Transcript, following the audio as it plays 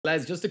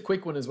Lads, just a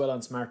quick one as well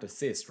on Smart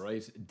Assist,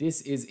 right?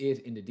 This is it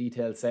in the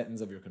detailed settings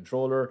of your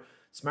controller.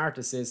 Smart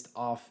Assist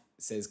off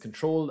says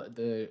control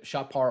the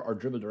shot power or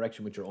dribble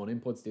direction with your own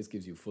inputs. This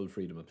gives you full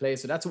freedom of play.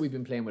 So that's what we've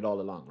been playing with all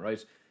along,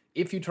 right?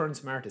 If you turn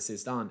Smart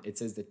Assist on, it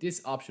says that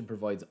this option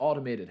provides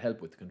automated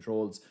help with the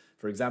controls.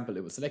 For example,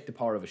 it will select the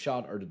power of a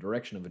shot or the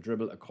direction of a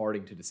dribble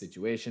according to the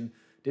situation.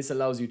 This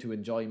allows you to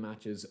enjoy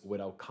matches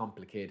without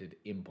complicated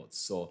inputs.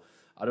 So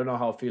I don't know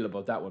how I feel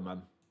about that one,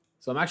 man.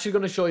 So I'm actually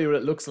going to show you what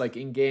it looks like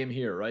in game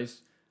here, right?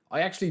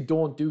 I actually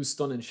don't do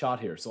stun and shot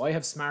here. So I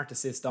have Smart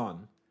Assist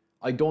on.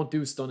 I don't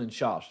do stun and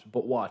shot,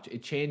 but watch,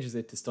 it changes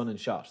it to stun and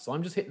shot. So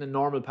I'm just hitting a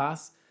normal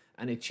pass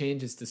and it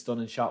changes to stun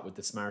and shot with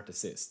the Smart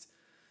Assist.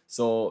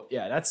 So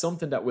yeah, that's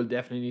something that we'll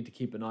definitely need to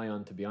keep an eye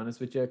on, to be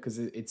honest with you, because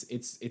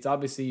it's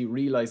obviously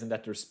realizing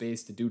that there's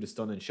space to do the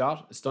stun and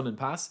shot, stun and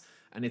pass,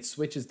 and it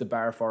switches the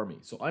bar for me.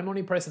 So I'm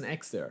only pressing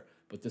X there,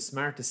 but the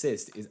Smart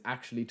Assist is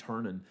actually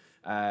turning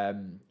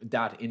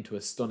that into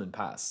a stun and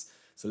pass.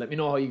 So let me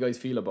know how you guys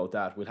feel about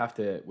that. We'll have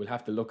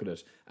to look at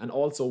it. And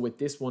also with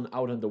this one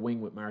out on the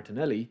wing with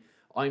Martinelli,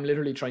 I'm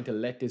literally trying to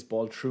let this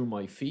ball through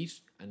my feet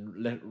and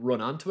let it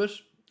run onto it,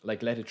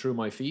 like let it through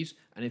my feet,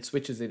 and it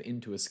switches it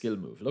into a skill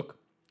move. Look.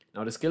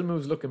 Now the skill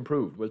moves look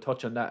improved. We'll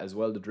touch on that as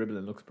well. The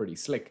dribbling looks pretty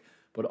slick.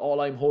 But all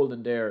I'm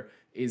holding there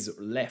is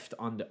left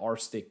on the R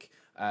stick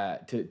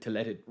to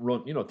let it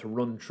run, you know, to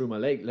run through my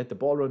leg. Let the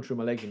ball run through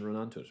my leg and run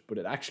onto it. But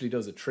it actually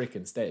does a trick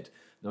instead.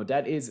 Now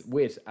that is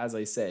with, as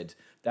I said,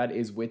 that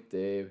is with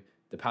the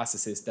pass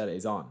assist that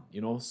is on, you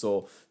know,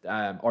 so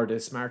or the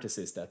Smart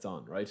Assist that's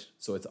on, right?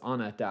 So it's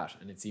on at that,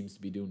 and it seems to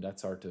be doing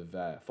that sort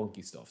of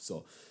funky stuff.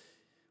 So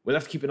we'll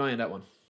have to keep an eye on that one.